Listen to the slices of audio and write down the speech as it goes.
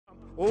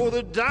Oh,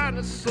 the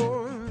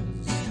dinosaurs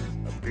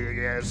are big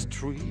as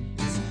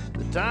trees.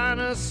 The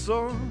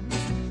dinosaurs,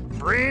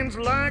 brains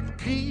like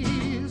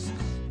peas,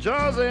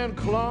 jaws and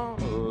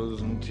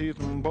claws and teeth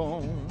and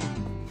bone.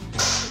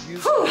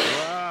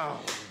 Wow.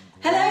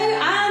 Hello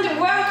and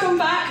welcome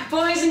back,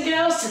 boys and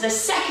girls, to the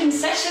second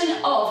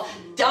session of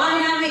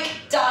Dynamic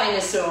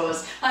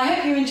Dinosaurs. I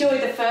hope you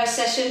enjoyed the first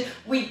session.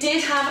 We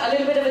did have a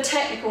little bit of a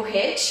technical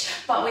hitch,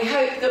 but we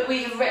hope that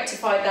we have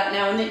rectified that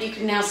now and that you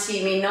can now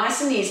see me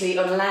nice and easily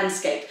on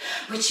landscape,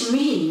 which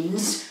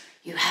means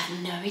you have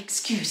no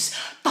excuse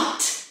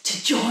but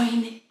to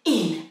join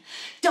in.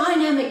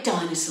 Dynamic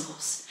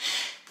Dinosaurs.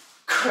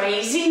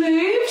 Crazy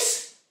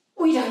moves?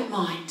 We don't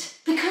mind,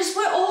 because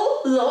we're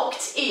all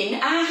locked in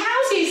our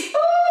houses.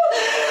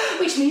 Ooh,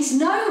 which means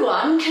no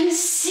one can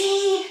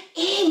see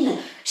in.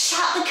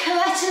 Shut the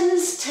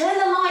curtains, turn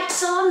the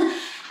lights on,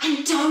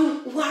 and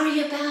don't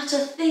worry about a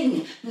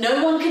thing.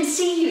 No one can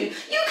see you. You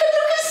can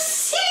look as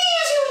silly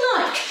as you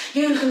like.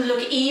 You can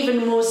look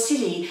even more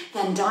silly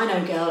than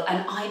Dino Girl,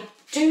 and I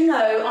do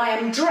know I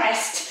am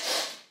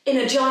dressed in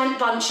a giant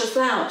bunch of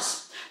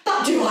flowers.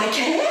 But do I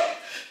care?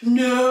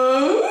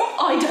 No,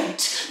 I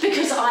don't,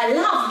 because I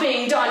love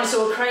being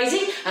dinosaur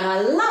crazy and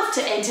I love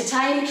to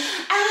entertain,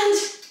 and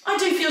I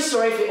do feel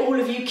sorry for all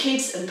of you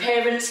kids and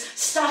parents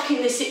stuck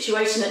in this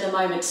situation at the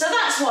moment. So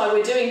that's why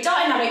we're doing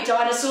Dynamic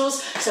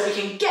Dinosaurs, so we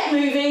can get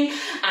moving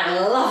and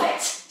love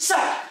it. So,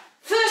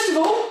 first of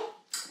all,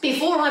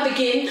 before I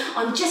begin,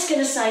 I'm just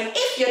going to say,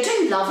 if you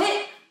do love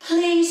it,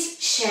 please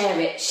share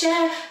it.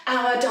 Share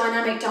our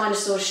Dynamic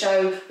Dinosaur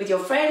show with your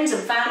friends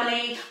and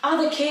family,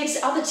 other kids,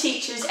 other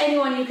teachers,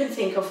 anyone you can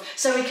think of,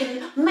 so we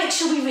can make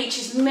sure we reach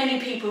as many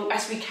people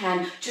as we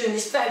can during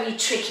this very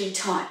tricky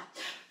time.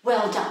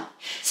 Well done.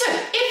 So,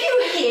 if you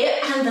were here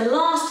and the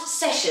last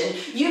session,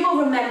 you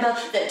will remember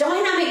that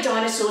Dynamic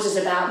Dinosaurs is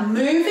about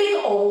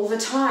moving all the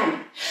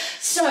time.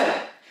 So,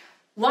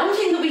 one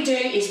thing that we do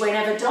is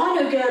whenever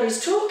Dino Girl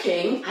is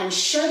talking and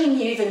showing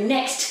you the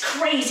next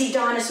crazy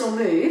dinosaur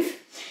move,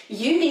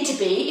 you need to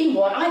be in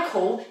what I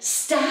call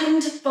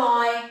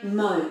standby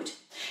mode.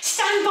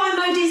 Standby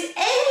mode is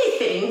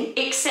anything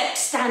except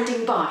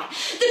standing by.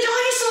 The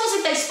dinosaurs,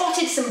 if they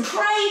spotted some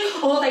prey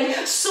or they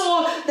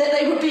saw that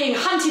they were being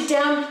hunted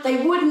down, they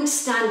wouldn't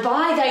stand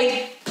by,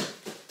 they'd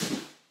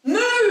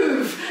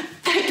move.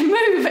 They'd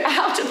move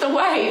out of the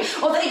way,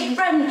 or they'd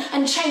run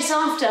and chase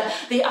after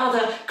the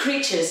other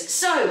creatures.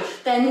 So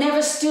they're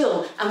never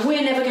still, and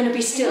we're never going to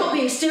be still. You're not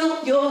being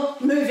still, you're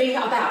moving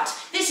about.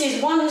 This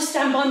is one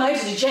standby mode,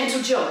 is a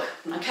gentle jog,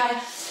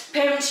 okay?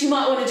 Parents, you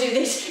might want to do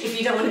this if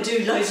you don't want to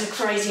do loads of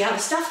crazy other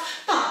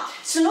stuff, but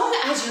so long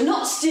as you're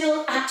not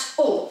still at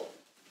all.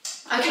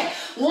 Okay,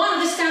 one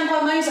of the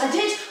standby modes I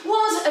did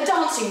was a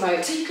dancing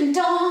mode, so you can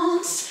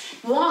dance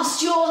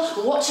whilst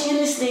you're watching and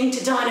listening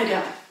to Dino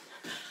Girl.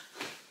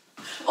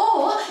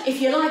 Or,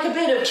 if you like a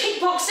bit of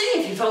kickboxing,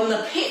 if you're from the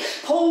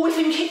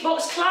𝗞𝗶𝗀𝘆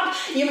Kickbox Club,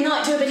 you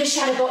might do a bit of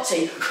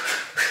shadowboxing.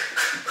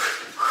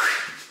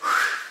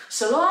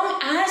 So long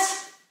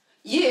as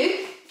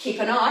you keep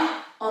an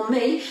eye on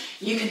me,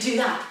 you can do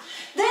that.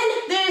 Then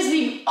there's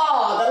the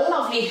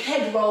lovely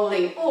head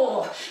rolling,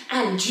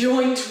 and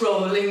joint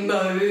rolling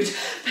mode.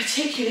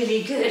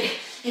 Particularly good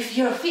if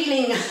you're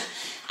feeling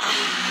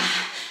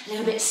a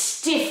little bit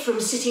stiff from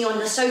sitting on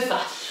the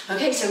sofa.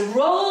 Okay, so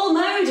roll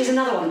mode is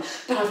another one,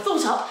 but I've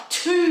thought up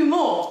two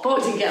more,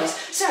 boys and girls.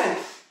 So,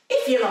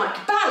 if you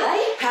like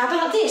ballet, how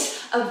about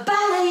this? A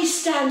ballet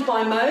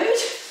standby mode.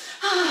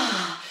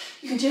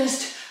 You can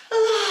just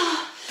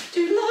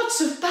do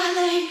lots of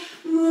ballet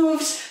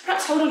moves,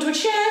 perhaps hold onto a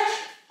chair.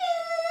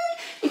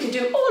 You can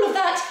do all of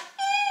that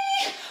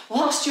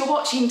whilst you're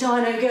watching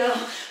Dino Girl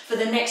for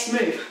the next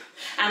move.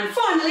 And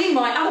finally,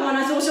 my other one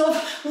I thought of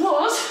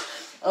was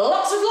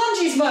lots of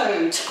lunges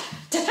mode.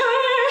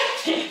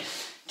 Ta-da!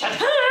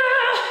 Ta-da!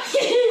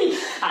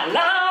 I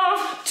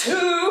love to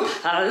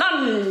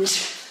lunge.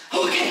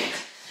 Okay,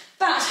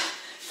 but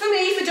for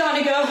me, for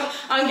Dino Girl,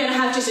 I'm going to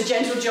have just a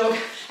gentle jog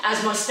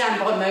as my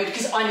standby mode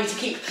because I need to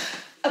keep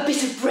a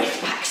bit of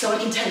breath back so I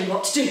can tell you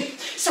what to do.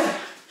 So,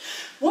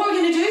 what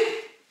we're going to do,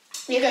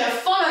 you're going to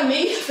follow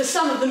me for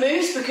some of the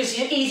moves because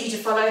you're easy to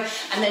follow,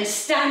 and then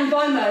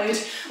standby mode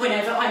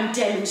whenever I'm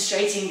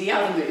demonstrating the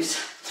other moves.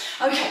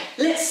 Okay,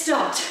 let's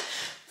start.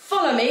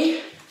 Follow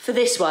me for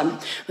this one.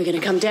 We're going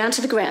to come down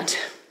to the ground.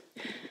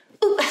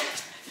 Ooh.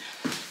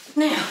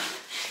 Now,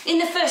 in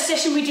the first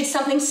session we did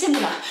something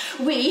similar.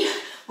 We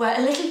were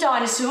a little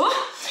dinosaur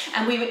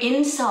and we were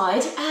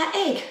inside our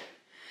egg.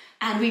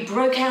 And we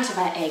broke out of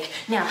our egg.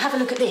 Now, have a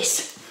look at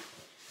this.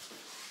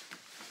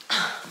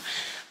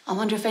 I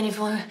wonder if any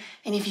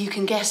of you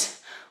can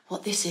guess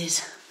what this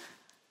is.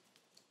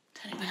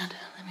 Turn it around,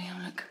 let me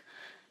have a look.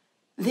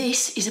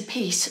 This is a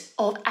piece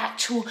of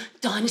actual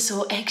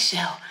dinosaur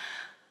eggshell.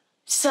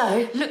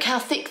 So, look how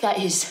thick that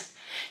is.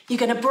 You're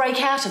going to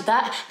break out of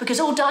that because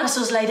all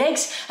dinosaurs laid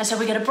eggs, and so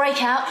we're going to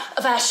break out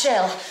of our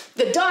shell.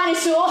 The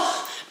dinosaur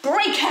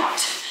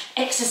breakout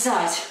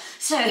exercise.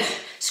 So,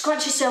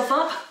 scrunch yourself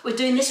up. We're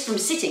doing this from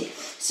sitting.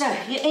 So,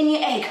 you're in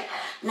your egg.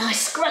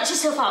 Nice, scrunch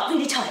yourself up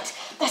really tight.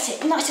 That's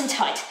it, nice and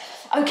tight.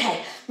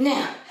 Okay,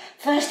 now,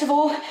 first of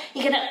all,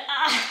 you're gonna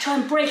try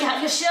and break out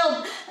your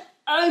shell.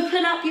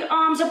 Open up your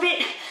arms a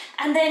bit,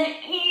 and then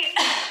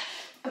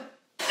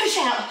push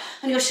out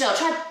on your shell.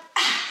 Try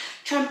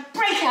and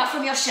break out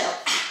from your shell.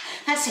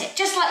 That's it,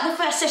 just like the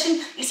first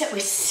session, except we're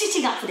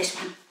sitting up for this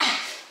one.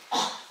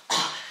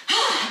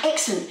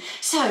 Excellent.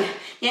 So,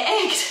 your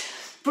eggs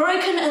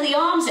broken at the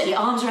arms, and your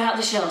arms are out of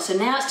the shell. So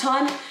now it's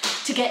time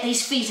to get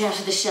these feet out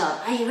of the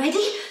shell. Are you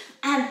ready?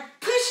 And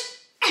push.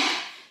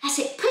 That's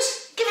it,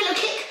 push. Give it a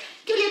little kick.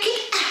 Give it a little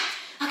kick.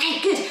 Okay,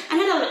 good.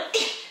 And another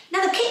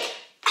kick.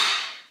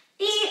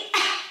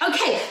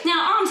 Okay,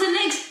 now arms and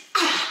legs.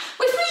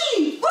 We're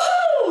free.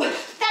 Woohoo!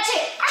 That's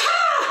it.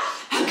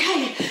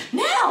 Okay,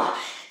 now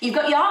you've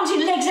got your arms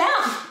and legs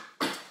out.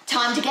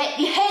 Time to get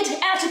your head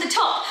out to the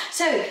top.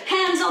 So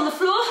hands on the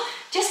floor,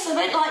 just a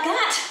bit like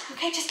that.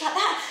 Okay, just like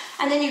that.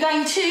 And then you're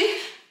going to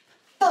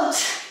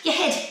bounce your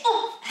head.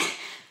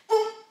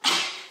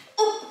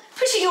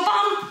 Pushing your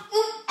bum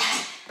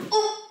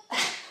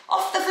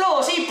off the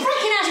floor. So you're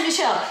breaking out of the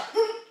shell.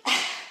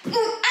 And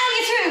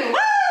you're through.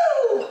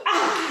 Woo!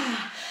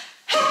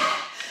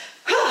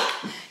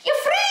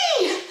 You're free.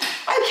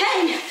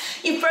 Okay,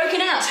 you've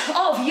broken out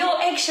of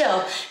your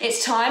eggshell.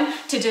 It's time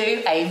to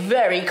do a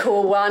very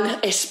cool one,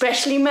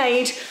 especially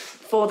made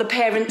for the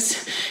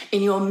parents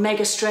in your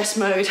mega stress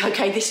mode.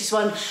 Okay, this is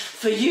one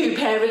for you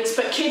parents,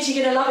 but kids,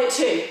 you're gonna love it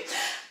too.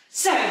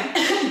 So,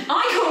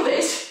 I call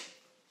this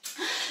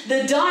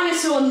the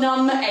Dinosaur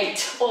number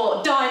 8,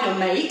 or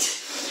Dynamate,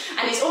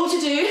 and it's all to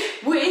do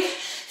with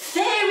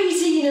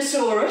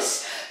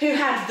𝗵𝗍𝗄𝗎, who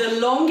had the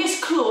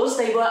longest claws.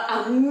 They were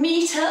 1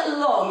 metre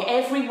long.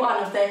 Every one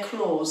of their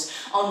claws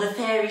on the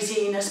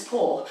𝗵𝗍𝗄𝗎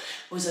paw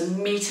was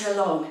 1 metre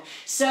long.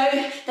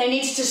 So they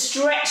needed to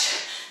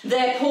stretch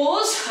their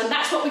paws, and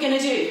that's what we're going to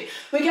do.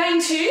 We're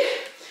going to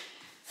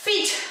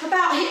feet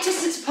about hip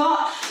distance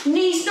apart,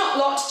 knees not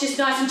locked, just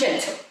nice and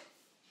gentle.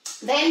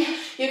 Then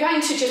you're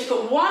going to just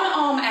put one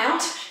arm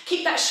out,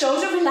 keep that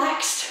shoulder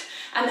relaxed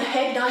and the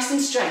head nice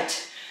and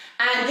straight.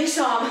 And this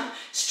arm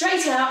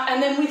straight out,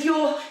 and then with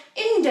your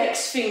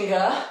index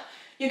finger,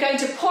 you're going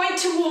to point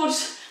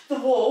towards the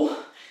wall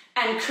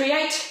and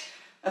create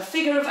a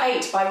figure of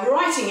 8 by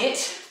writing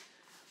it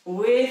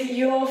with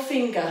your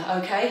finger,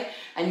 okay?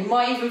 And you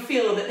might even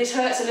feel that this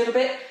hurts a little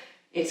bit.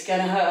 It's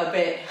gonna hurt a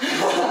bit.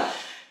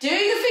 Do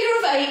the figure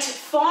of 8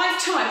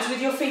 5 times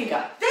with your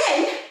finger.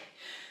 Then,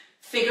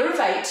 figure of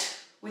 8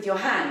 with your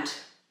hand.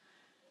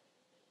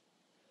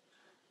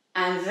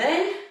 And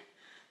then,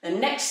 the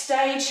next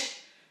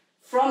stage,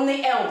 from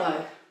the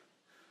elbow.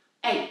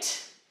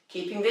 8,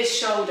 keeping this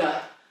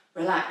shoulder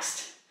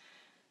relaxed.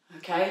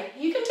 Okay,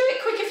 you can do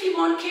it quick if you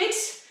want,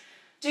 kids.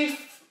 Do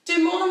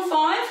more than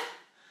 5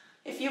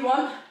 if you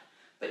want,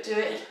 but do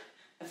it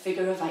a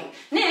figure of 8.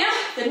 Now,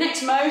 the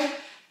next mode,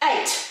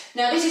 8.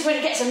 Now this is when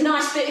it gets a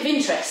nice bit of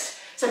interest.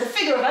 So the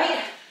figure of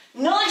 8,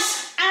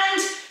 nice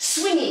and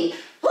swingy.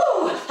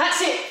 Woo,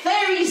 that's it.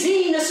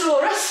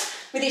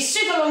 𝗵𝗍𝗄𝗎 with his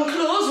super long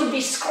claws would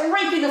be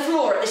scraping the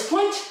floor at this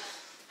point.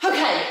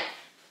 Okay,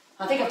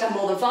 I think I've done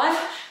more than 5.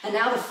 And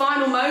now the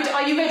final mode.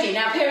 Are you ready?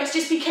 Now parents,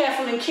 just be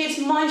careful, and kids,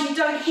 mind you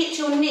don't hit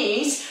your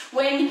knees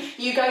when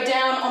you go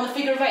down on the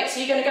figure of 8. So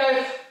you're going to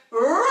go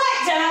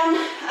right down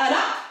and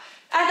up,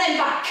 and then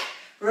back.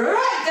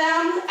 Right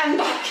down and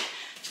back.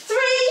 3,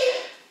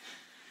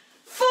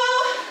 4,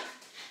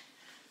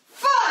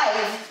 5.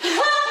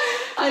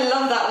 I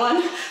love that one.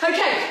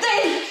 Okay,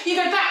 then you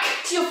go back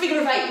to your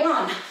figure of 8.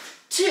 1,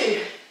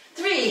 2,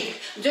 3.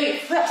 I'm doing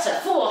it faster.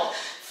 4,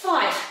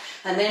 5.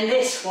 And then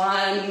this.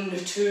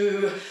 1,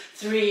 2,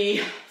 3,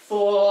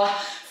 4,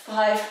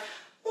 5.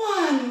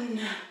 1,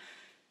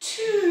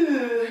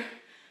 2,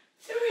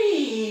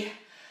 3,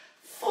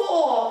 4.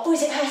 Oh,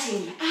 is it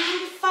hurting?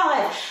 And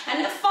 5.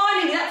 And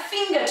finally, that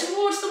finger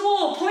towards the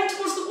wall. Point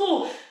towards the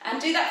wall.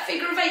 And do that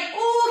figure of 8.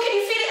 Oh, can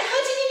you feel it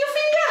hurting in your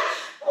finger?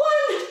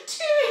 1,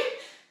 2,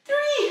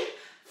 3,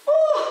 4,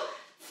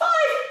 5.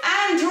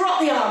 And drop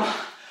the arm.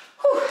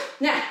 Whew.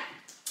 Now,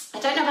 I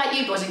don't know about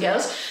you boys and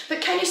girls,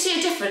 but can you see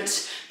a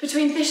difference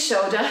between this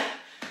shoulder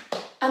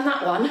and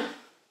that one?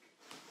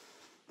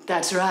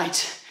 That's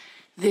right.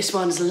 This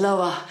one's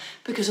lower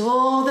because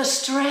all the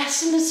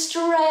stress and the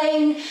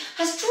strain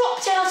has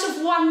dropped out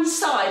of one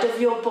side of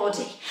your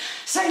body.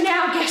 So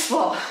now guess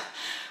what?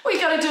 We've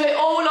got to do it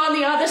all on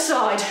the other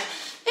side.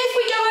 If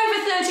we go over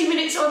 30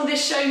 minutes on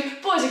this show,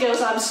 boys and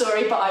girls, I'm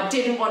sorry, but I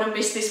didn't want to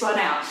miss this one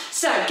out.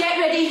 So get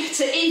ready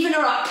to even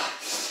her up.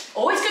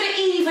 Always got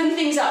to even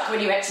things up when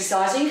you're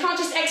exercising. You can't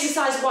just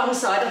exercise one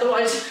side,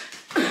 otherwise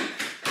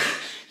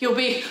you'll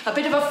be a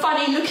bit of a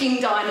funny looking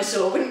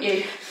dinosaur, wouldn't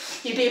you?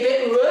 You'd be a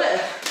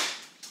bit...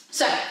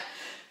 So,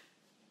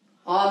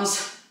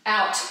 arms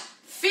out.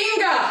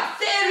 Finger!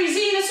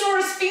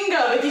 𝗵𝗍𝗄𝗎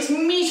finger with his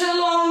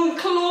metre-long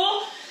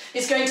claw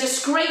is going to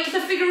scrape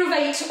the figure of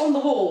 8 on the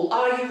wall.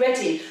 Are you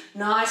ready?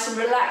 Nice and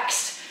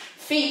relaxed.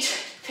 Feet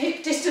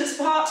hip distance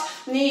apart,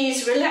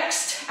 knees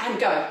relaxed, and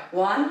go.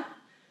 1,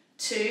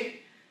 2,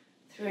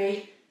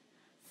 3,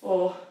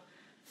 4,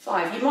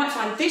 5. You might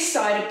find this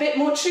side a bit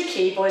more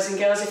tricky, boys and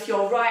girls, if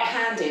you're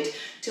right-handed,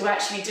 to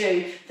actually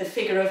do the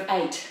figure of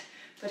 8.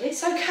 But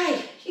it's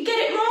okay. You get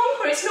it wrong,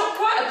 or it's not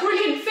quite a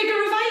brilliant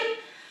figure of 8.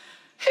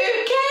 Who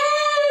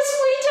cares?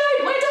 We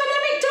don't. We're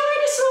dynamic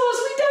dinosaurs.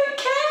 We don't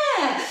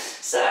care.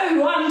 So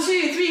 1,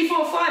 2, 3,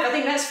 4, 5. I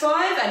think that's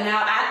 5. And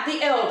now at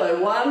the elbow.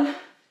 1,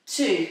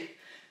 2,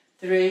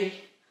 3,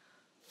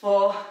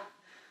 4,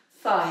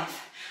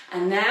 5.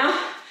 And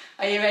now,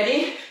 are you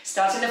ready?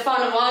 Starting the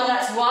fun one.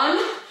 That's 1,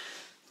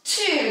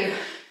 2,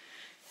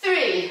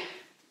 3,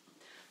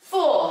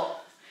 4,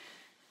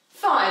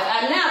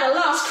 5. And now the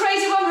last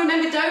crazy one.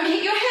 Remember, don't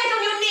hit your head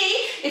on your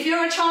knee if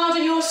you're a child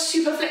and you're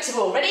super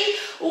flexible. Ready?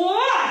 1,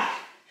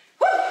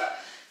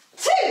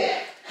 2,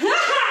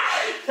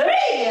 3,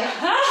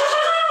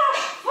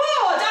 4.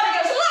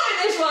 DinoGirl's loving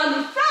this one.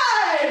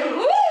 5.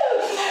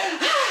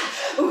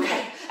 Woo.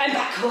 Okay, and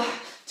back.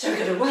 So we're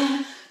going to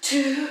 1,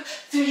 2,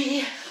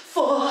 3,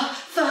 4,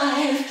 5,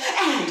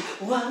 and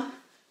 1,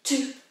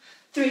 2,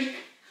 3,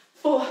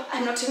 4.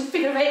 I'm not doing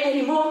figure 8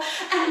 anymore.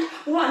 And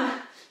 1,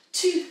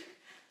 2,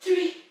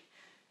 3,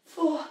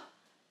 4,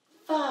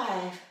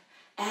 5.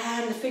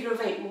 And the figure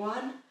of 8.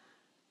 1,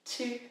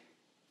 2,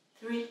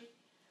 3,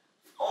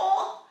 4,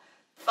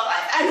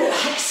 5. And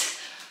relax.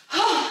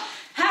 Oh,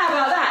 how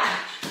about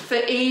that?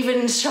 For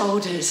even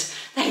shoulders.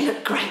 They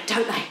look great,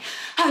 don't they?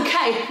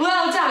 Okay,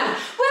 well done.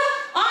 Well,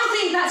 I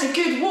think that's a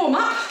good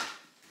warm-up.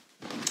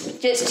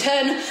 Just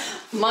turn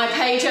my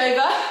page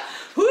over.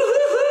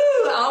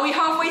 Woo-hoo-hoo! Are we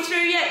halfway through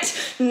yet?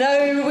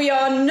 No, we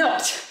are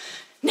not.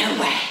 No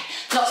way.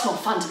 Lots more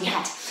fun to be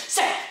had.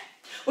 So,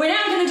 we're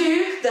now going to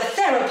do the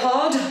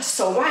theropod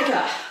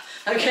swagger.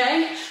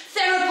 Okay?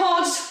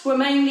 Theropods were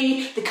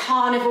mainly the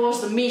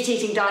carnivores, the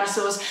meat-eating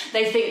dinosaurs.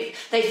 They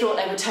thought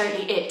they were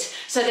totally it.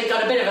 So they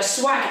got a bit of a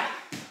swagger.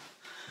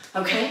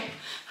 Okay?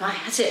 Right,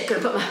 that's it.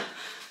 Gonna put my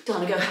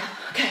Dino Girl.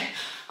 Okay.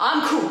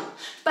 I'm cool.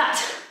 But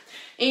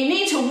you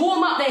need to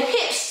warm up their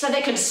hips so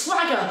they can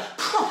swagger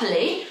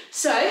properly.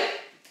 So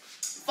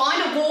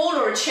find a wall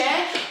or a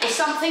chair or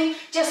something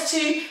just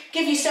to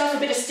give yourself a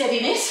bit of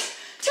steadiness.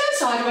 Turn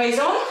sideways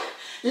on.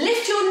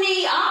 Lift your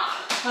knee up,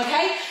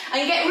 okay?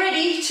 And get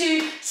ready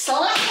to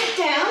slap it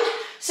down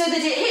so that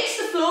it hits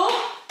the floor,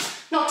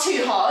 not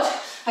too hard,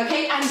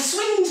 okay? And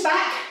swings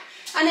back,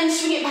 and then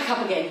swing it back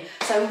up again.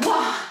 So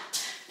 1,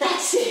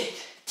 that's it.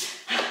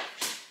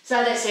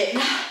 So that's it.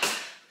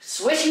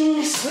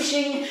 Swishing,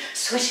 swishing,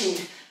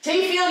 swishing. Till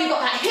you feel you've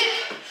got that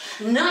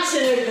hip nice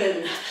and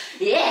open.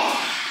 Yeah,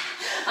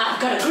 I've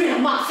got a grin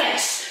on my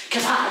face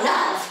because I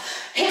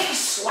love hip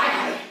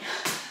swaggering.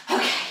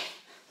 Okay.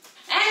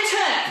 And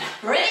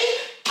turn. Ready?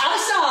 Other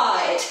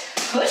side.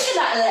 Pushing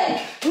that leg.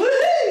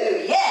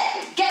 Woohoo!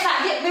 Yeah. Get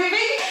that hip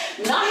moving.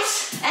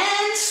 Nice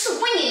and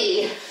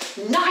swingy.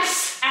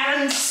 Nice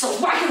and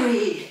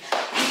swaggery.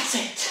 That's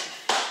it.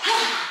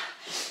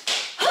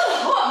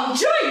 Oh, I'm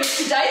enjoying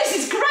this today.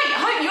 This is great. I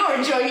hope you're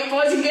enjoying it,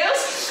 boys and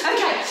girls.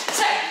 Okay,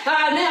 so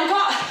I've now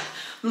got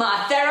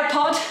my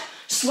theropod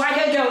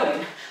swagger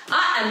going.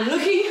 I am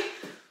looking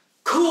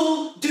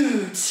cool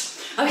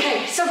dudes.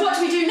 Okay, so what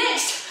do we do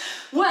next?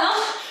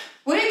 Well,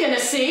 we're going to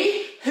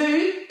see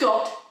who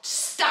got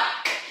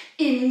stuck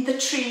in the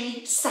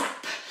tree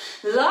sap.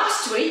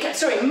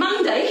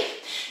 Monday,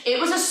 it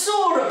was a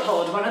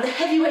sauropod. One of the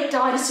heavyweight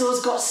dinosaurs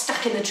got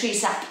stuck in the tree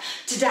sap.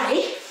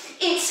 Today,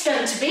 it's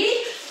going to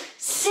be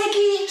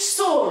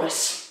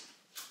Stega-Saurus.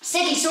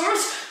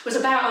 Stegosaurus was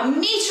about 1.5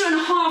 meters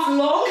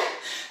long,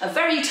 a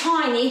very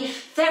tiny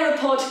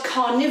theropod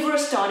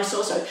carnivorous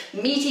dinosaur, so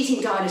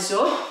meat-eating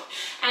dinosaur,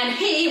 and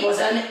he was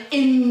an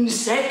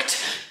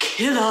insect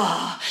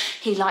killer.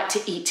 He liked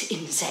to eat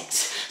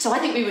insects, so I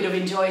think we would have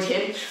enjoyed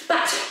him,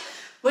 but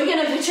we're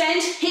going to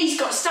pretend he's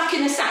got stuck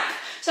in the sap.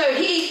 So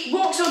he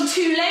walks on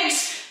 2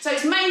 legs, so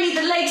it's mainly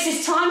the legs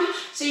this time,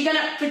 so you're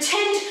going to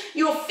pretend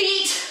your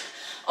feet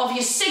of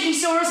your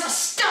Stegosaurus are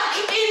stuck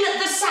in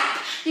the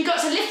sap. You've got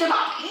to lift them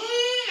up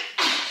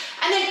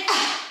and then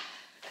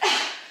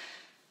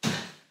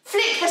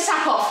flick the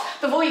sap off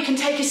before you can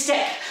take a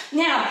step.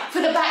 Now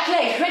for the back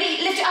leg.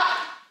 Ready? Lift it up.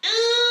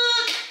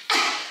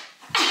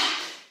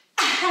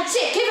 That's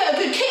it. Give it a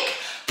good kick.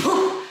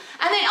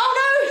 And then, oh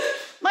no,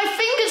 my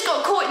fingers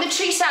got caught in the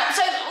tree sap.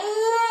 So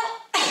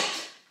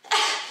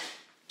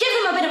give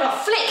them a bit of a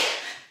flick.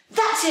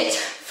 That's it.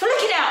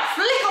 Flick it out.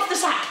 Flick off the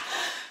sap.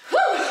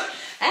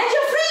 And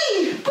you're free.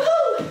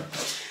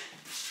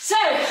 So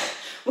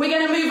we're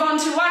going to move on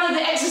to one of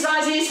the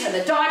exercises and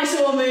the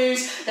dinosaur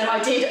moves that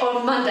I did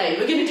on Monday.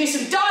 We're going to do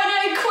some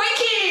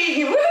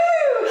Dino-Quaking,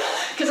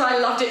 because I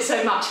loved it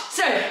so much.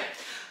 So,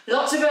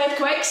 lots of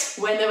earthquakes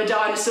when there were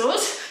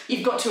dinosaurs.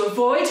 You've got to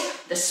avoid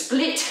the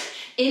split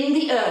in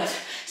the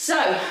earth.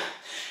 So,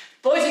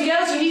 boys and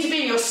girls, you need to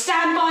be in your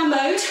standby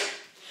mode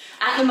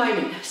at the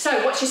moment.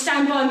 So, what's your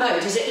standby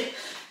mode? Is it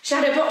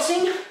shadow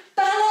boxing,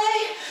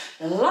 ballet,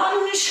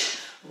 lunge,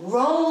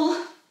 roll,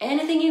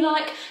 anything you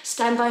like?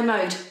 Standby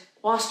mode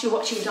whilst you're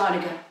watching Dino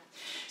Girl.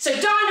 So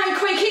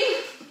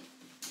Dino-Quaking,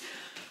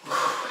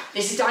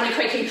 this is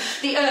Dino-Quaking.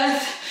 The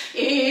earth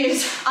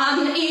is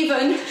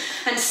uneven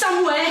and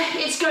somewhere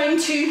it's going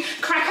to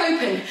crack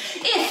open.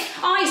 If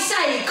I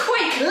say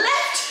quick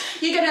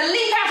left, you're going to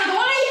leap out of the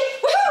way,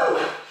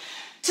 woohoo,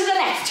 to the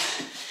left.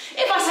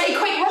 If I say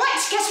quick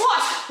right, guess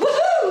what?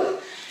 Woohoo!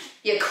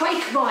 You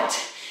quake right.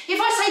 If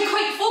I say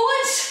quick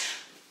forwards,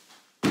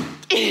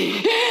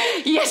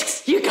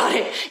 yes, you got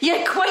it.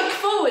 You quake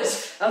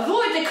forwards.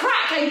 Avoid the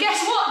crack, and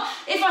guess what?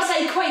 If I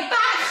say quake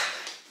back,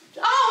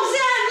 arms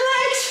and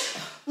legs,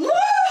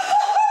 woohoo!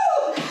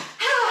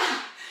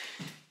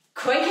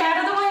 Quake out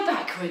of the way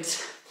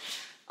backwards.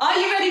 Are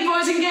you ready,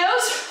 boys and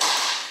girls?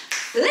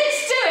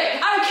 Let's do it.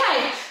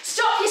 Okay,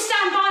 stop your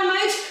standby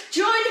mode.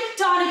 Join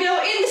Dino Girl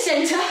in the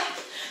centre.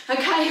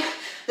 Okay,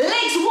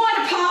 legs wide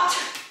apart.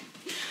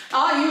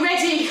 Are you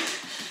ready?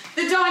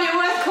 The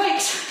Dino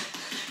earthquakes.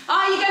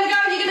 Are you going to go?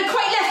 You're going to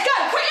quake left. Go,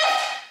 quake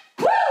left.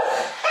 Woo!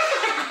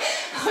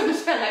 I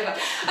almost fell over.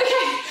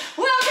 Okay,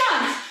 well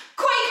done.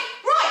 Quake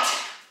right.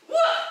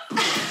 Woo!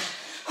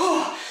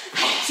 Oh,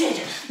 that's it.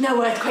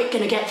 No earthquake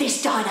going to get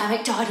this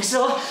dynamic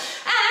dinosaur.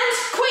 And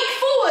quake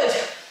forward.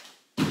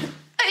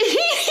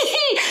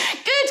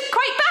 Good,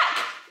 quake back.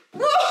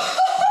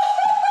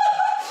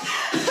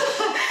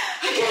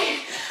 Okay,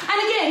 and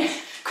again,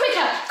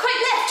 quicker,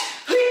 quake left.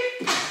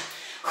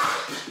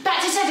 Back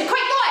to centre,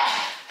 quake right.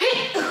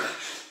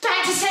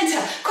 Back to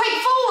centre, quake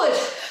forward.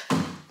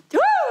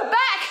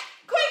 Back,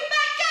 quake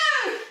back, go.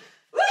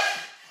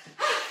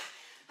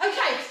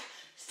 Okay,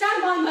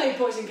 standby mode,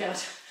 boys and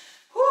girls.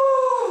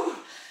 Woo,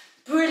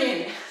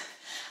 brilliant.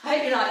 I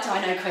hope you like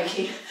Dino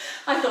Quaking.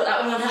 I thought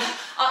that one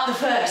up the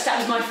first. That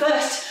was my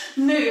first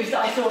move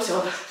that I thought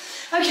of.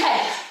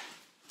 Okay,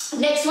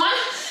 next one.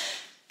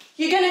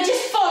 You're going to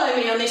just follow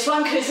me on this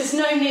one because there's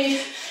no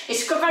need.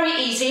 It's very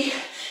easy.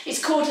 It's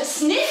called a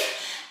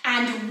sniff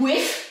and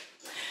whiff.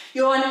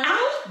 You're an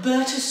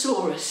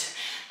𝗗𝗿𝗇𝘆.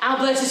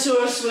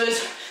 𝗗𝗿𝗇𝘆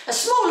was a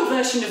smaller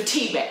version of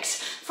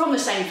T-Rex from the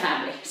same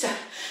family. So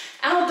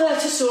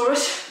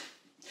𝗗𝗿𝗇𝘆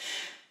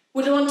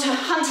would want to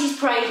hunt his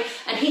prey,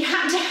 and he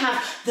happened to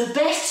have the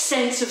best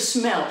sense of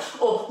smell,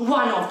 or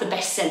one of the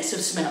best sense of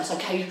smells,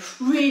 okay?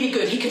 Really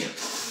good. He could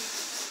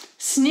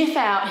sniff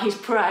out his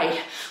prey,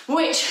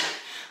 which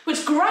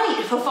was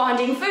great for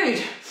finding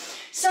food.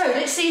 So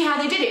let's see how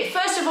they did it.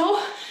 First of all,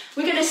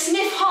 we're going to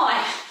sniff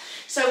high.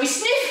 So we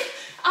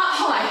sniff up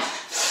high.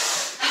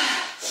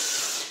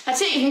 That's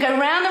it. You can go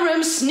around the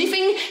room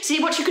sniffing, see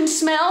what you can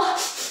smell.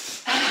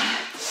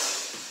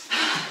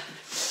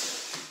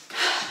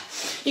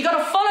 You've got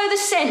to follow the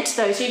scent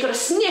though, so you've got to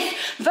sniff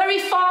very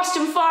fast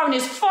and far and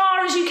as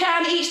far as you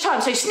can each time.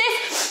 So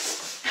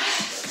sniff,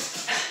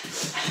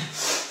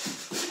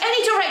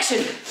 any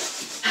direction.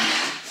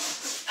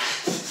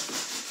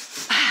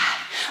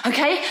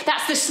 Okay,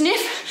 that's the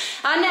sniff.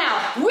 And now,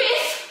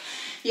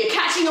 whiff. You're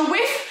catching a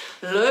whiff,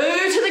 low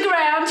to the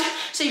ground.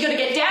 So you've got to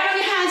get down on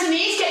your hands and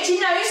knees, get your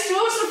nose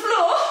towards the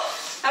floor.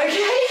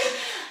 Okay,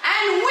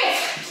 and whiff.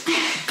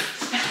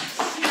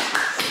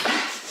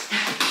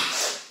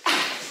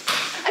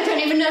 I don't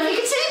even know if you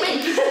can see me.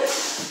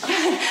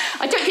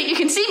 I don't think you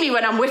can see me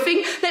when I'm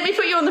whiffing. Let me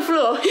put you on the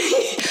floor.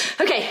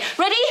 Okay,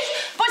 ready?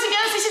 Boys and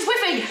girls, this is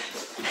whiffing.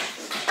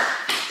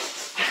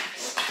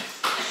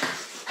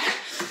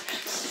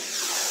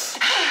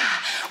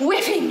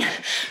 Whiffing.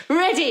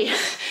 Ready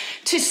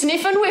to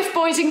sniff and whiff,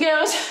 boys and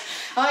girls.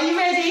 Are you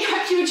ready?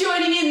 Hope you were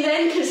joining in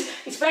then, because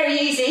it's very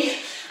easy.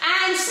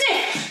 And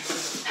sniff.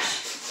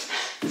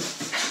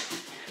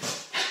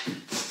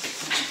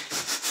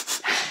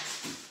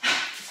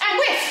 And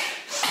whiff.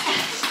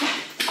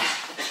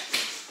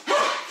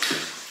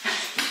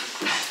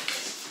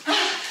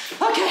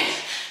 Okay,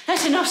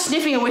 that's enough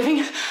sniffing and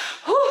whiffing.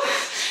 Whew,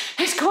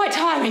 it's quite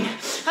tiring.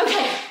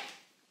 Okay,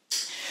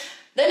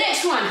 the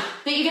next one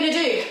that you're going to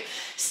do.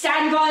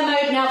 Standby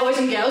mode now, boys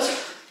and girls.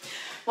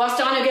 Whilst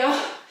Dino Girl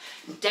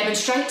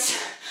demonstrates.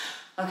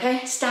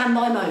 Okay,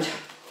 standby mode.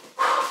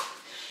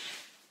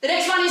 The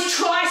next one is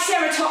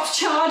Triceratops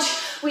charge.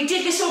 We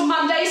did this on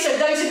Monday, so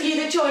those of you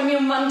that join me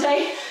on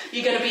Monday,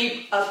 you're going to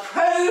be a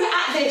pro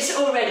at this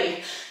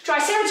already.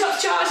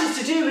 Triceratops charge is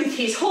to do with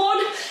his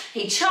horn.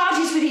 He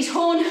charges with his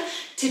horn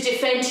to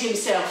defend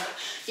himself.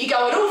 You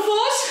go on all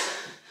fours,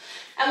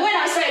 and when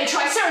I say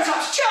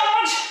Triceratops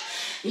charge,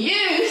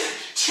 you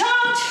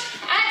charge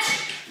at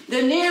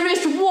the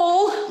nearest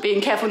wall,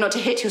 being careful not to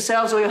hit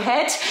yourselves or your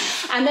head,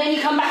 and then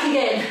you come back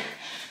again.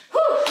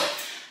 Whew.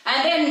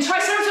 And then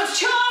Triceratops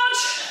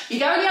charge, you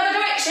go in the other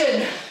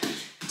direction.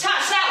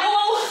 Touch that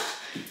wall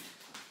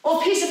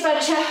or piece of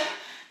furniture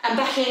and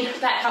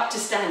back up to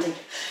standing.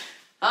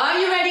 Are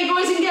you ready,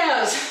 boys and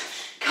girls?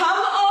 Come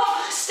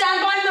off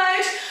standby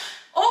mode,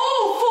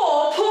 all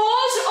four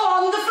paws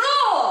on the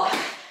floor.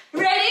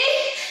 Ready?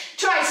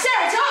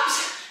 Triceratops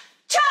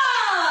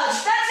charge!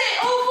 That's it,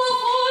 all four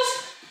paws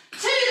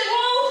to the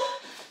wall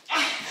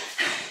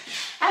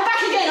and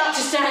back again up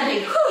to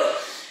standing. Whew.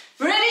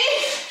 Ready?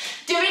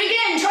 Do it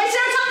again.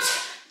 Triceratops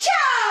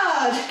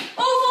charge!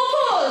 All four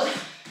paws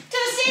to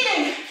the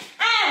ceiling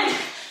and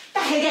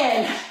back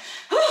again.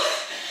 Whew.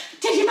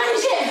 Did you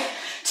manage it?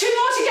 Two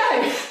more to go.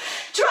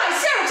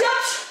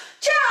 Triceratops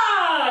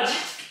charge!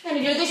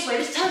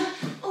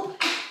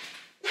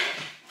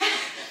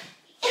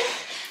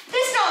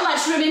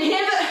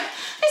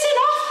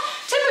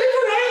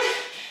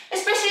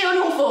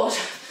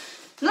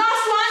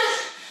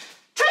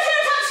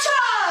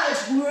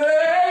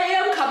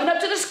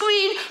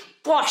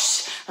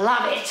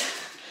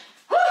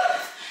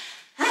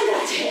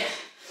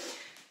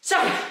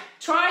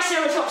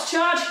 Ptera-Ceratops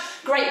charge,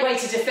 great way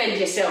to defend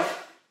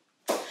yourself.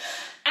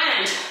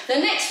 And the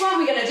next one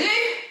we're going to do,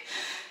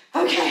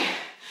 okay,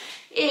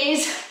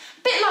 is a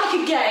bit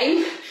like a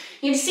game.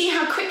 You can see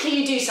how quickly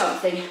you do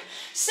something.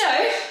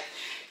 So,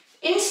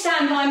 in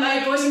standby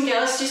mode, boys and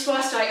girls, just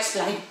whilst I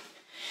explain.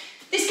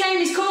 This game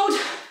is called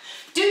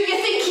Do You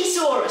Think He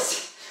Saw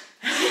Us?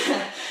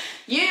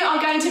 You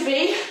are going to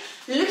be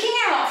looking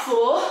out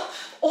for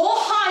or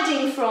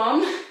hiding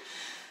from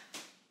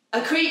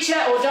a creature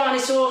or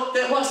dinosaur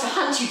that wants to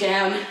hunt you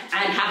down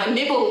and have a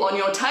nibble on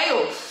your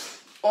tail.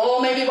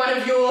 Or maybe one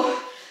of your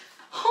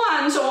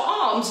hands or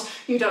arms.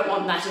 You don't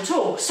want that at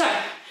all. So,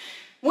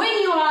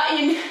 when you are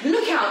in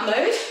lookout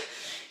mode,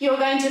 you're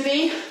going to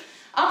be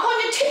up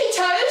on your tippy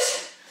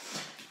toes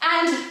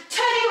and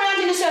turning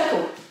around in a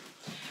circle.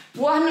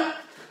 1,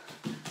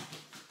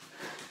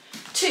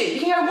 2. You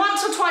can go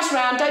once or twice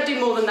around, don't do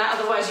more than that,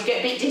 otherwise you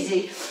get a bit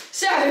dizzy.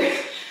 So,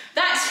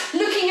 that's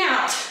looking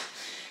out.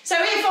 So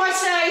if I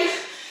say,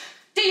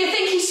 do you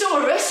think he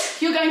saw us?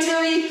 You're going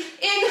to be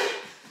in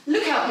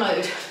lookout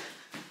mode.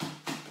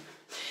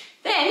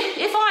 Then,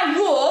 if I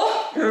roar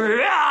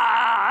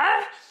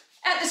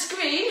at the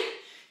screen,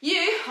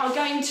 you are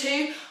going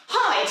to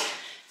hide.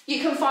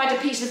 You can find a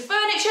piece of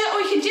furniture,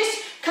 or you can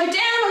just go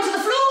down onto the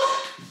floor,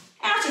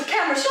 out of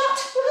camera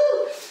shot,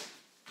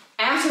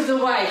 out of the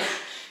way.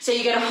 So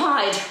you're going to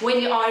hide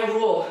when I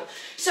roar.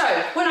 So,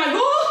 when I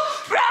roar,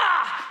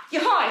 you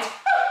hide.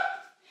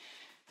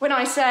 When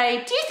I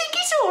say, do you think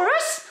he saw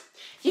us?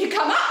 You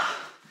come up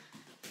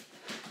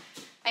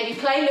and you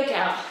play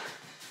lookout.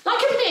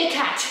 Like a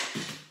meerkat,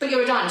 but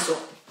you're a dinosaur.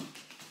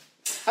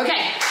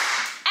 Okay,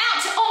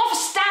 out of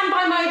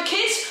standby mode,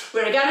 kids,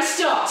 we're going to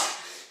start.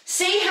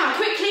 See how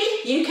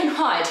quickly you can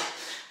hide.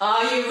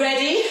 Are you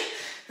ready?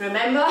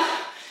 Remember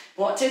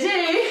what to do. Do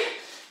you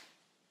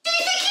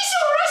think he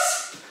saw us?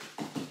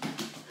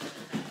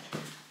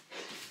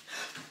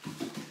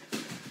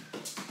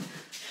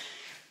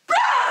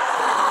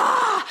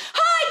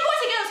 Hide,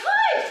 boys and girls,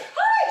 hide,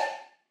 hide.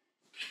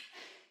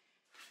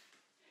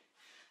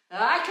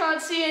 I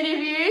can't see any of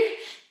you.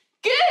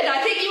 Good,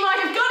 I think you might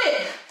have got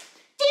it.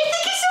 Do you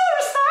think he saw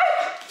us though?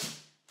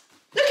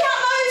 Lookout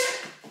mode.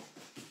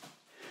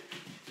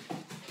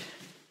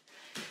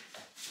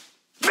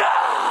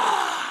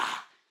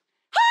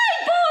 Hi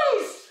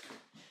boys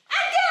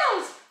and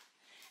girls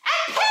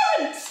and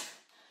parents.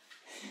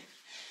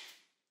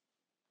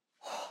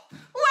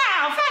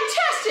 Wow,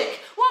 fantastic.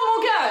 One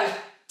more go.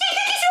 Do you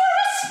think he saw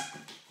us?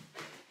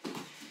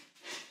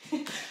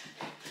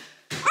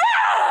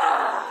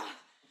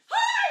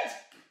 Hide.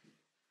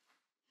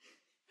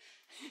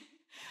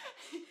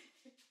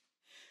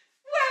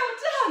 Well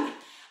done.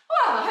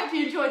 Well, I hope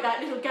you enjoyed that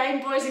little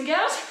game, boys and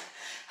girls.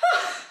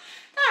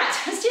 That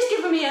has just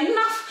given me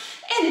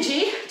enough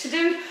energy to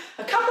do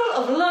a couple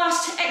of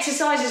last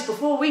exercises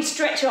before we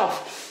stretch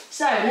off.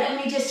 So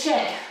let me just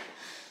check.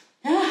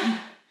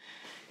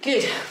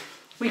 Good.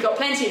 We've got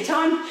plenty of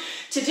time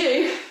to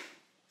do.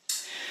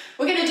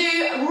 We're going to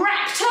do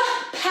raptor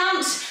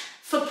pounce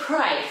for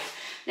prey.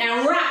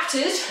 Now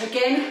raptors,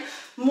 again,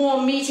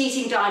 more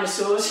meat-eating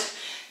dinosaurs,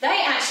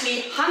 they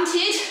actually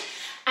hunted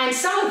and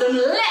some of them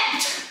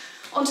leapt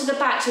onto the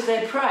backs of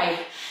their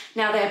prey.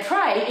 Now their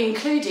prey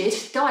included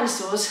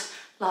dinosaurs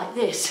like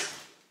this.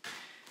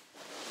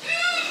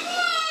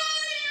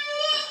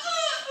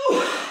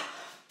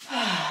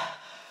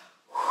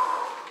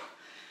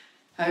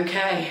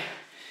 Okay,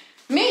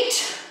 meet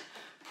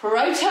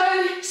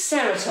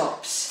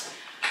Ptera-Ceratops.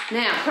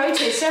 Now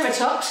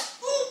Ptera-Ceratops,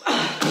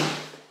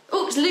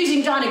 oops,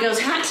 losing Dino Girl's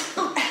hat.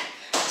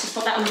 Just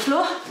put that on the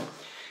floor.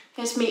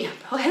 Let's meet.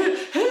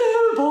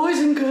 Hello boys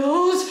and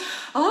girls.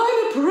 I'm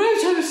a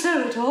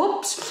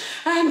Ptera-Ceratops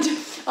and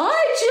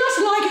I just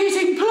like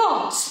eating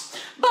plants.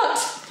 But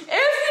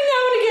every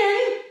now and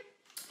again,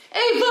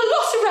 a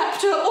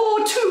velociraptor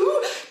or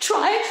two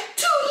try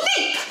to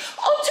leap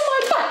onto my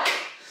back.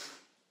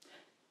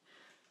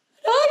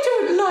 I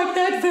don't like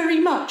that very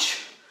much.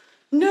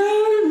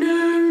 No,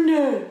 no,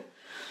 no.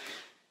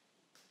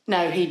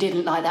 No, he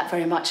didn't like that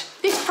very much.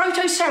 This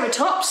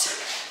Ptera-Ceratops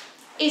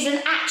is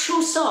an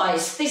actual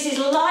size. This is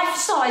life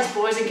size,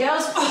 boys and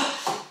girls.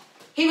 Oh,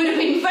 he would have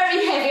been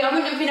very heavy. I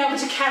wouldn't have been able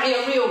to carry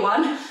a real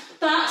one.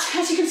 But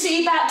as you can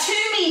see, about 2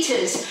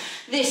 meters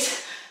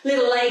this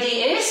little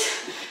lady is.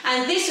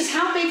 And this is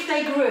how big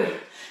they grew.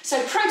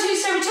 So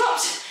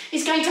Ptera-Ceratops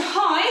is going to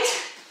hide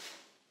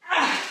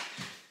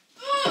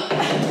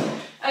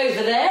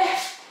over there.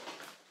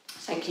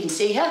 So you can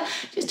see her.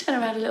 Just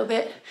turn around a little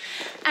bit.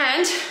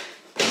 And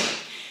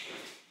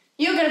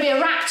you're going to be a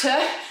raptor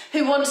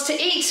who wants to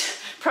eat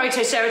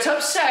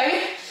Ptera-Ceratops. So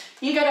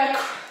you're going to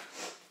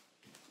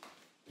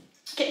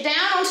get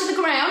down onto the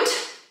ground,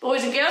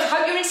 boys and girls.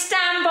 Hope you're in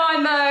standby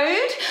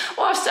mode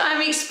whilst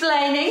I'm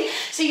explaining.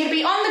 So you're going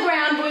to be on the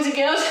ground, boys and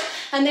girls,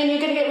 and then you're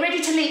going to get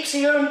ready to leap. So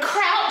you're in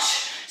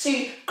crouch. So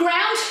you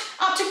ground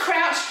up to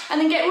crouch, and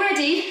then get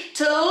ready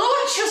to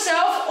launch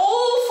yourself,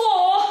 all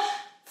 4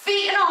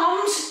 feet and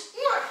arms,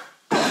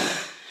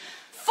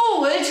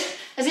 forward,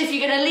 as if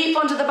you're going to leap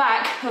onto the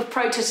back of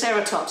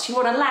Protoceratops. You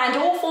want to land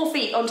all 4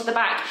 feet onto the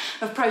back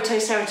of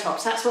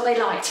Protoceratops. That's what they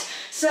liked.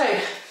 So,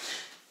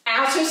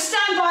 out of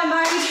standby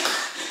mode,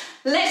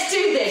 let's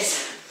do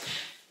this.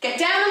 Get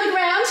down on the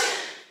ground.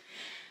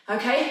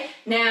 Okay,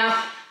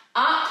 now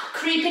up,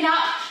 creeping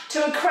up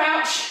to a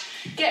crouch.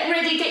 Get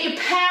ready, get your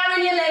power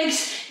in your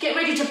legs. Get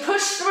ready to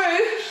push through,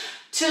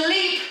 to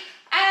leap,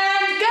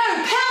 and go.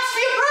 Pounce for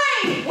your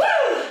brain.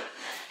 Woo!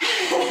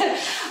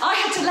 I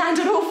had to land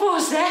on all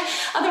 4s there,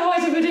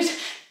 otherwise I would have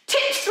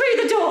tipped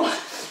through the door.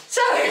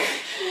 So,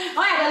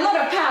 I had a lot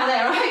of power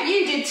there. I hope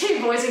you did too,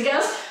 boys and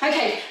girls.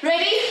 Okay,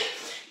 ready?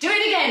 Do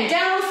it again.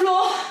 Down on the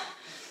floor.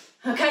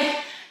 Okay,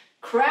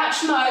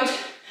 crouch mode.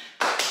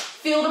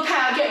 Feel the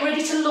power. Get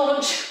ready to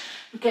launch.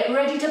 Get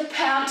ready to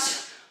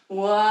pounce.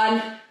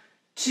 1,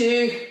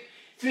 2,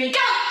 3, go!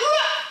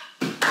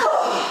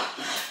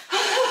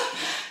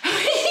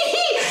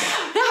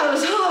 That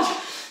was hard.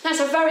 That's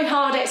a very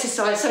hard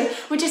exercise, so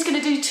we're just going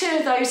to do 2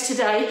 of those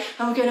today,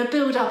 and we're going to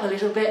build up a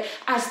little bit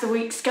as the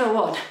weeks go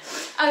on.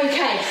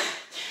 Okay,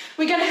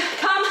 we're going to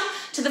come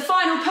to the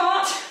final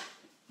part.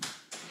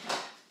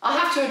 I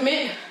have to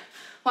admit,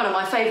 one of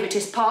my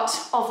favouriteest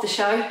parts of the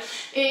show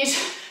is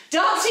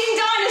dancing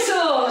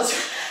dinosaurs.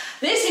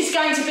 This is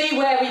going to be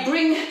where we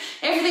bring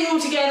everything all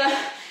together.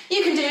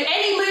 You can do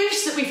any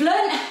moves that we've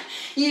learnt.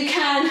 You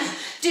can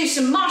do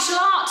some martial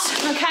arts,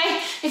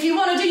 okay? If you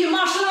want to do your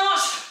martial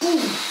arts,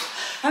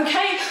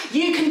 okay,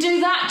 you can do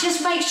that.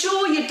 Just make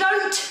sure you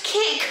don't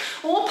kick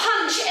or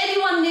punch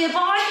anyone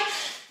nearby.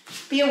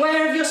 Be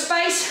aware of your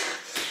space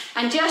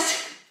and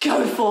just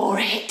go for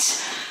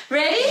it.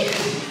 Ready?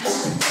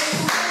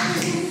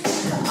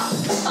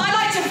 I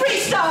like to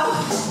freestyle.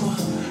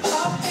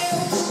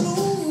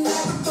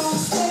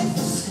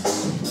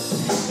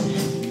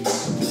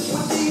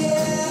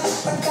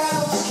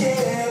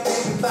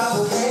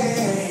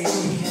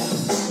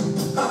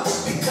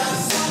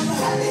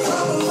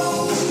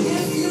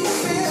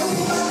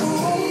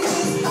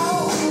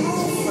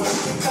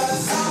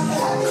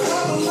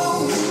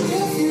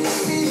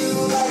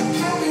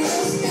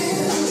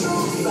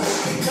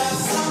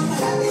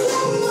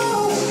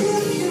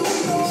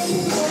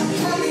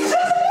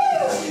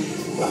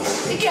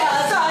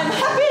 Because I'm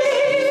happy.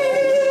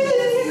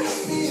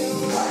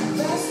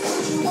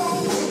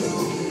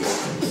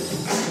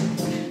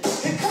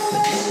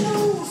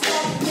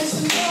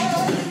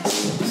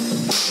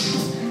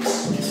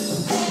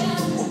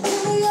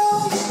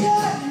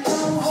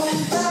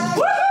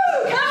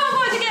 Woohoo! Come on,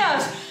 boys and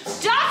girls.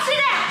 Dance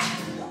it out.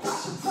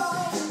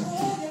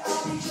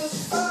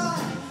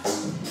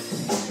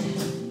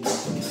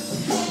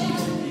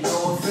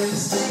 Your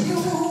friends say you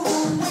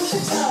won't waste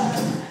your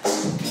time.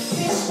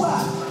 Here's why.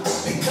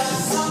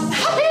 Because I'm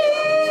happy.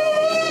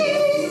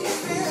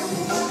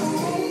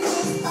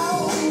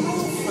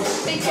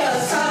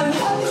 Because I'm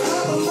happy.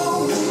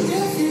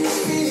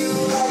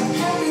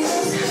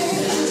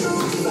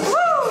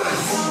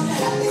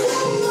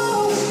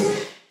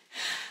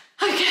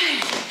 Okay,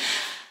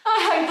 I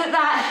hope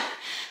that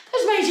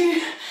has made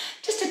you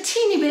just a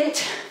teeny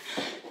bit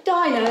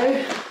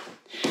dino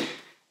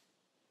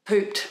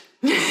pooped.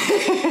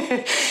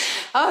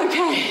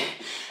 Okay,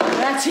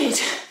 that's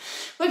it.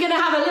 We're going to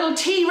have a little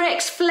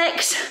T-Rex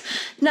flex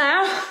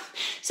now.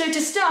 So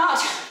to start,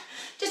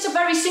 just a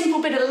very simple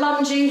bit of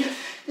lunging,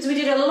 because we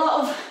did a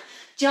lot of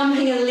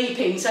jumping and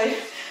leaping. So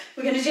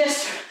we're going to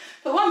just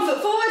put 1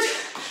 foot forward,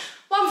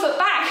 1 foot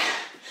back,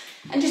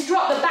 and just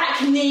drop the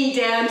back knee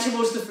down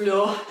towards the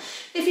floor.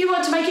 If you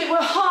want to make it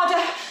work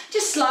harder,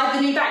 just slide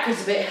the knee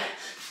backwards a bit.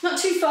 Not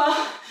too far.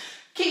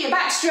 Keep your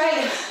back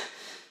straight.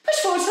 Push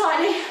forward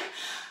slightly.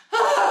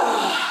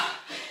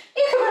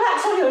 You can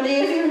relax on your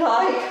knee if you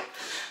like.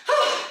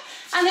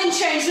 And then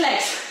change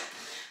legs.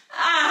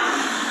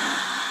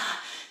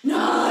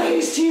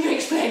 Nice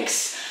T-Rex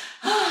flex.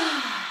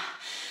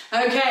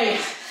 Okay,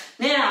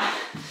 now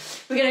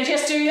we're going to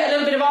just do a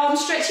little bit of arm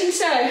stretching.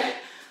 So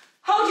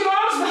hold your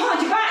arms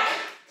behind your back,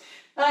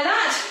 like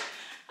that,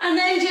 and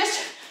then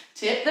just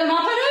tip them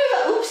up and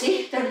over.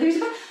 Oopsie, don't lose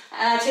them.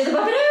 Tip them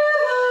up and over.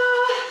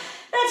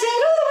 That's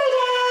it, all the way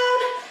down.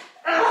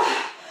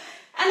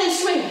 And then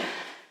swing.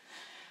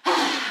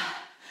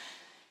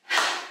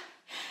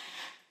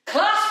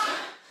 Clasp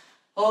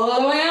all the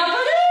way up and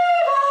over.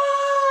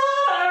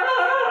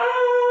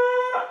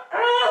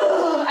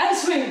 And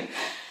swing.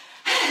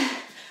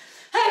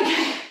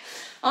 Okay,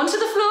 onto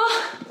the floor,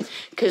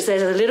 because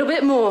there's a little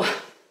bit more.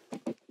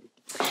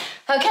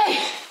 Okay,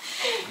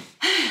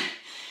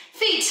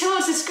 feet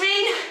towards the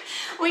screen,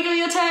 wiggle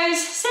your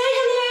toes, say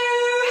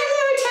hello,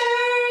 hello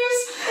toes.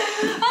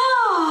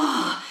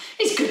 Oh,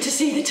 it's good to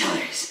see the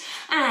toes.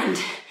 And,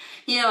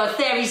 you know, a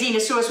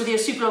𝗵𝗍𝗄𝗏 with your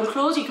super long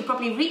claws, you could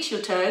probably reach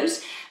your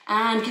toes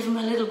and give them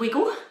a little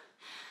wiggle.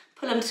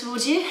 Pull them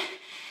towards you.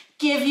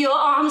 Give your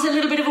arms a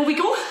little bit of a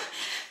wiggle.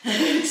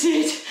 That's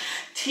it.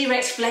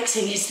 T-Rex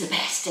flexing is the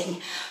best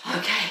thing.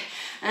 Okay,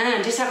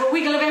 and just have a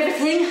wiggle of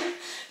everything,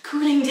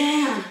 cooling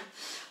down.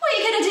 What are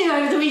you going to do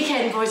over the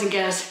weekend, boys and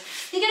girls?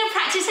 You're going to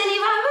practice any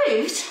of our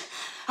moves?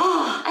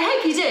 Oh, I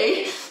hope you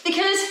do,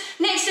 because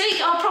next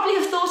week I'll probably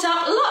have thought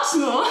up lots lots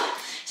more.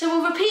 So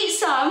we'll repeat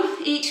some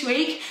each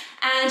week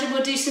and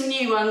we'll do some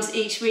new ones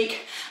each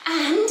week.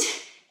 And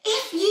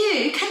if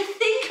you can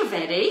think of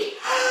any,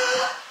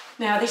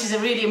 now this is a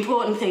really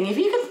important thing, if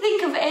you can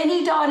think of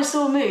any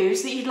dinosaur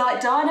moves that you'd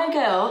like Dino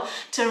Girl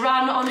to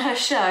run on her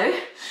show,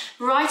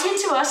 write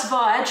into us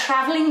via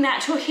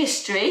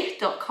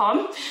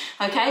travellingnatural.history.com,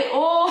 okay,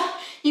 or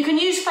you can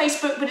use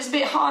Facebook, but it's a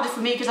bit harder for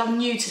me because I'm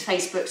new to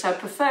Facebook, so I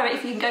prefer it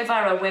if you can go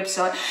via our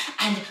website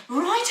and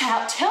write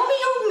out, tell me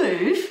your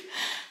move,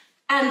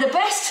 and the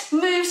best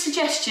move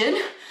suggestion,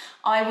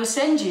 I will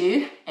send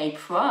you a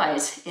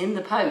prize in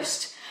the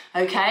post,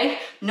 okay?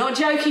 Not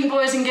joking,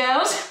 boys and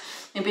girls.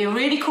 It'll be a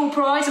really cool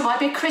prize. It might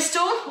be a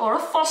crystal or a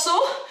fossil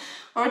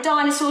or a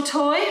dinosaur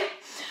toy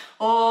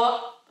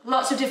or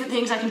lots of different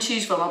things I can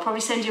choose from. I'll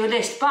probably send you a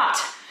list, but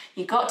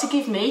you've got to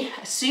give me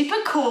a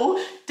super cool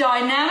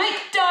dynamic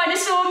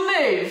dinosaur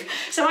move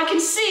so I can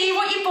see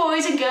what you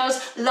boys and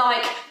girls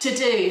like to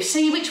do.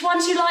 See which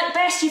ones you like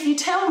best. If you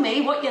tell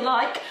me what you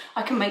like,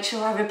 I can make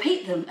sure I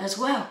repeat them as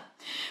well.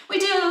 We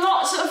do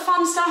lots of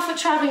fun stuff at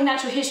Travelling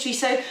Natural History,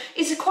 so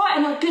it's quite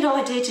a good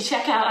idea to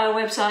check out our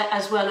website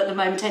as well at the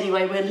moment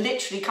anyway. We're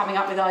literally coming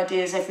up with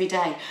ideas every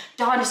day.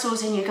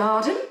 Dinosaurs in your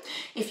garden,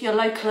 if you're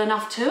local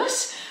enough to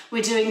us.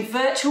 We're doing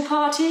virtual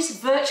parties,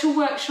 virtual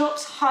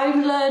workshops,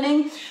 home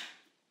learning.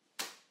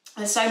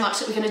 There's so much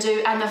that we're going to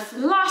do. And the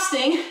last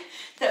thing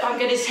that I'm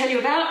going to tell you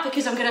about,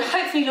 because I'm going to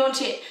hopefully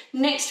launch it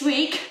next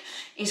week,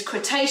 is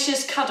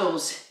Cretaceous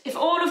Cuddles. If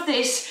all of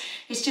this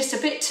is just a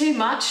bit too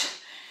much,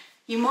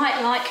 you might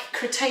like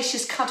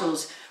Cretaceous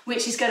Cuddles,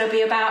 which is going to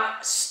be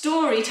about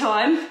story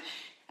time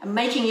and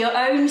making your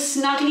own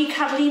snuggly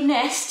cuddly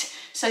nest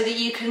so that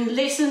you can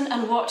listen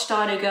and watch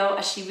Dino Girl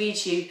as she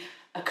reads you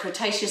a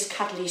Cretaceous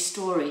cuddly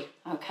story.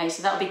 Okay,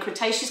 so that'll be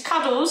Cretaceous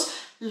Cuddles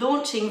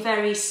launching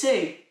very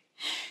soon.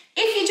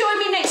 If you join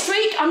me next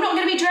week, I'm not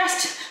going to be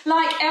dressed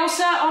like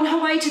Elsa on her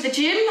way to the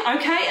gym.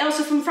 Okay,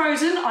 Elsa from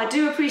Frozen, I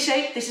do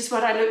appreciate this is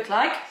what I look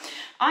like.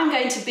 I'm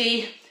going to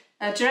be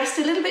dressed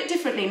a little bit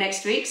differently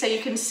next week, so you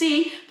can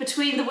see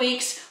between the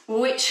weeks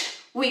which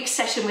week's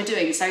session we're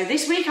doing. So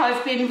this week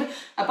I've been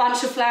a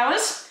bunch of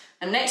flowers,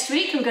 and next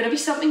week I'm going to be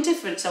something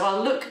different, so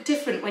I'll look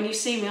different when you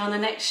see me on the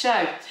next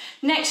show.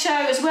 Next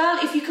show as well,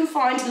 if you can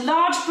find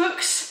large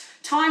books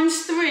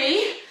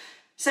 ×3,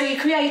 so you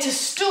create a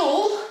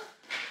stool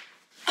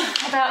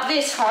about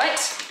this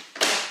height.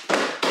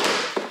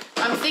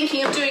 I'm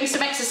thinking of doing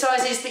some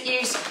exercises that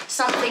use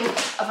something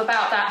of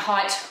about that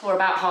height or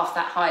about half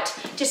that height.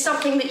 Just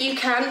something that you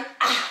can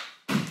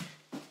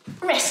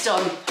rest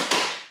on.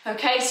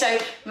 Okay, so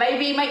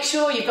maybe make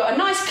sure you've got a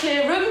nice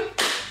clear room,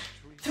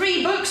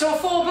 3 books or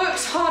 4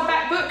 books,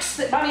 hardback books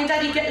that Mummy and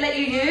Daddy let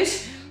you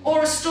use,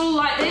 or a stool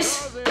like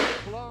this,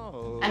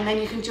 and then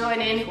you can join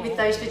in with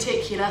those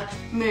particular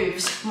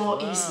moves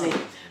more easily.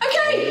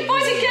 Okay,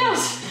 boys and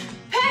girls,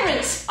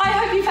 parents, I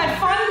hope you've had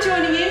fun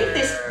joining in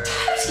this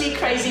totally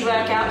crazy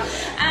workout,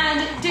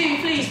 and do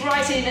please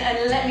write in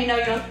and let me know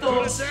your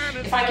thoughts.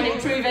 If I can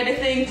improve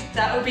anything,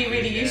 that would be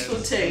really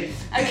useful too.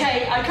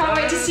 Okay, I can't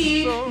wait to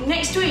see you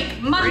next week,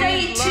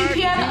 Monday 2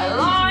 PM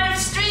live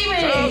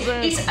streaming.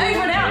 It's over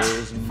and out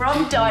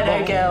from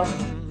Dino Girl.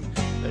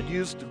 That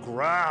used to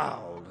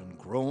growl and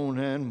groan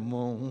and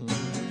moan.